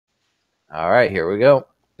All right, here we go.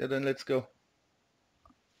 Yeah, then let's go.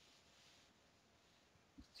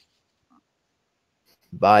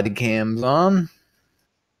 Body cams on.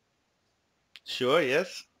 Sure,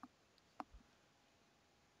 yes.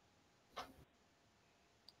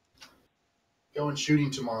 Going shooting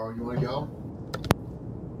tomorrow. You want to go?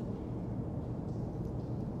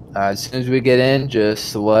 As soon as we get in,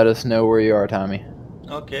 just let us know where you are, Tommy.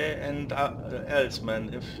 Okay, and else,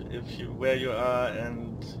 man, if you where you are,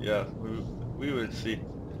 and yeah, we will see.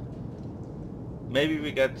 Maybe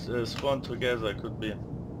we get spawned together. Could be.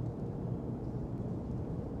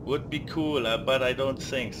 Would be cool, but I don't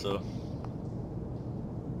think so.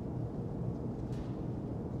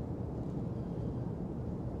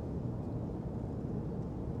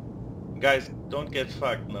 Guys, don't get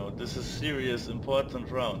fucked now. This is serious,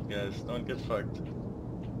 important round, guys. Don't get fucked.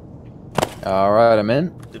 All right, I'm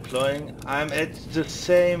in. Deploying. I'm at the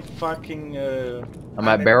same fucking... I'm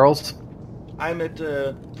at barrels. I'm at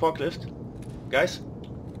forklift. Guys,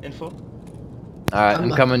 info. Alright,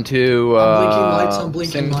 I'm coming to I'm blinking lights, I'm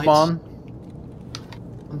blinking single lights. spawn.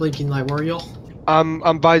 I'm blinking light, where are y'all?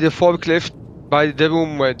 I'm by the forklift, by the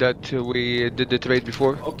room where that we did the trade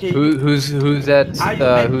before. Okay. Who's at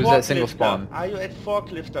who's at single spawn? Are you at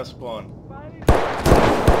forklifter spawn?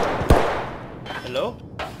 Hello?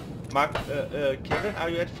 Mark, Kevin, are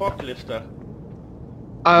you at forklifter?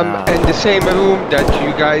 I'm in the same room that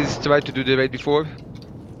you guys tried to do the raid before.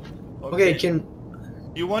 Okay, can...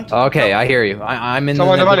 You want to Okay, I hear you. I'm in the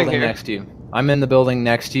building next to you. I'm in the building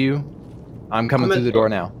next to you. I'm coming through the door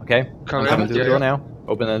now, okay? I'm coming through the door now.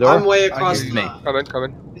 Open the door. I'm way across me. Come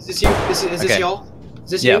in. Is this you? Is this y'all? Is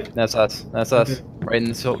this you? you? Yeah, that's us. That's us. Okay. Right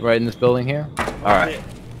in this building here. Alright.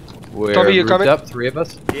 We're Tommy, you grouped coming? up, 3 of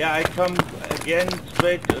us. Yeah, I come again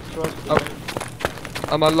straight across the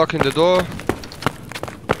I'm unlocking the door.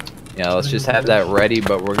 Yeah, let's just have that ready,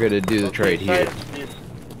 but we're gonna do the trade here.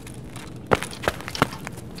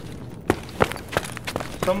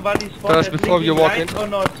 Somebody spawned First, before you walk in. Or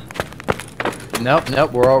not?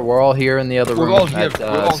 Nope, we're all here in the other room all here. at We're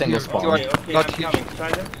all single here. spawn. Okay, okay, Not I'm here. coming.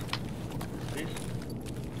 Silence. Please.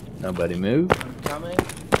 Nobody move. I'm coming.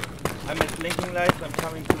 I'm at blinking lights. I'm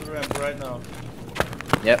coming to the ramp right now.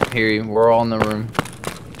 Yep, hear you. We're all in the room.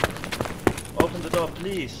 Open the door,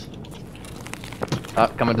 please.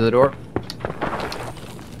 Coming to the door.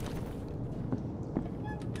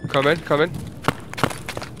 Come in.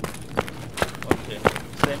 Okay,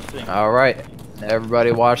 same thing. Alright,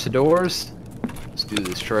 everybody watch the doors. Let's do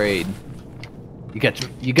this trade.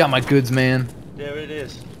 You got my goods, man. There it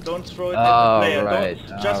is. Don't throw it at the player. Right,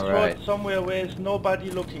 Just throw it somewhere where there's nobody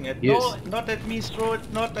looking at. Yes. No, not at me. Throw it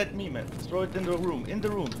not at me, man. Throw it in the room. In the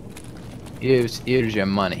room. Here's your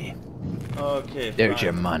money. Okay. There's fine.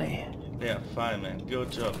 your money. Yeah, fine, man. Good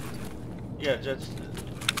job. Yeah, let's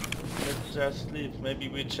just leave. Maybe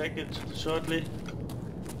we check it shortly.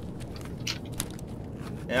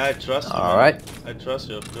 Yeah, I trust you. Alright. I trust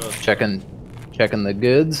you, of course. Checking the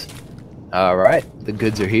goods. Alright, the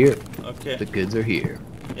goods are here. Okay. The goods are here.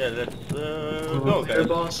 Yeah, let's go, Here, guys.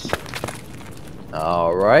 boss.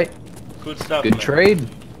 Alright. Cool stuff, Good man. trade.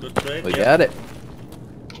 Good trade. We yeah. got it.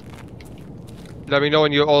 Let me know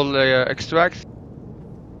when you all extract.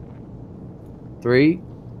 3,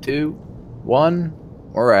 2, 1.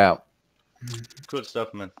 We're out. Cool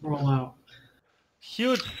stuff, man. Roll out.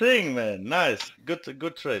 Huge thing, man. Nice. Good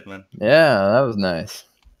trade, man. Yeah, that was nice.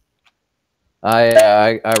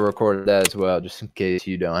 I recorded that as well, just in case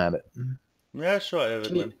you don't have it. Yeah, sure, I have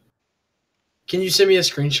it, man. Can you send me a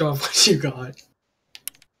screenshot of what you got?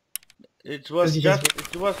 It was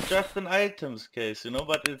just an items case, you know,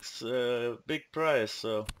 but it's a big price,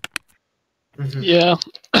 so. Yeah,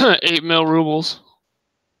 8 mil rubles.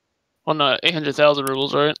 Oh no, 800,000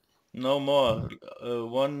 rubles, right? No more.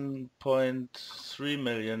 1.3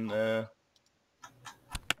 million.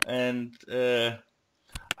 And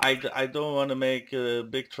I don't want to make a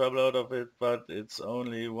big trouble out of it, but it's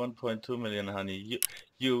only 1.2 million, honey.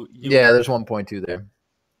 You. Yeah, there's 1.2 there.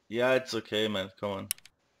 Yeah, it's okay, man. Come on.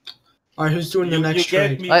 Alright, who's doing the next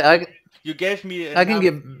trade? You gave me. I can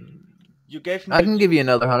give. You gave me. I can give you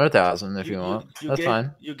another 100,000 if you want. That's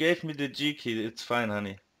fine. You gave me the G key. It's fine,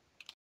 honey.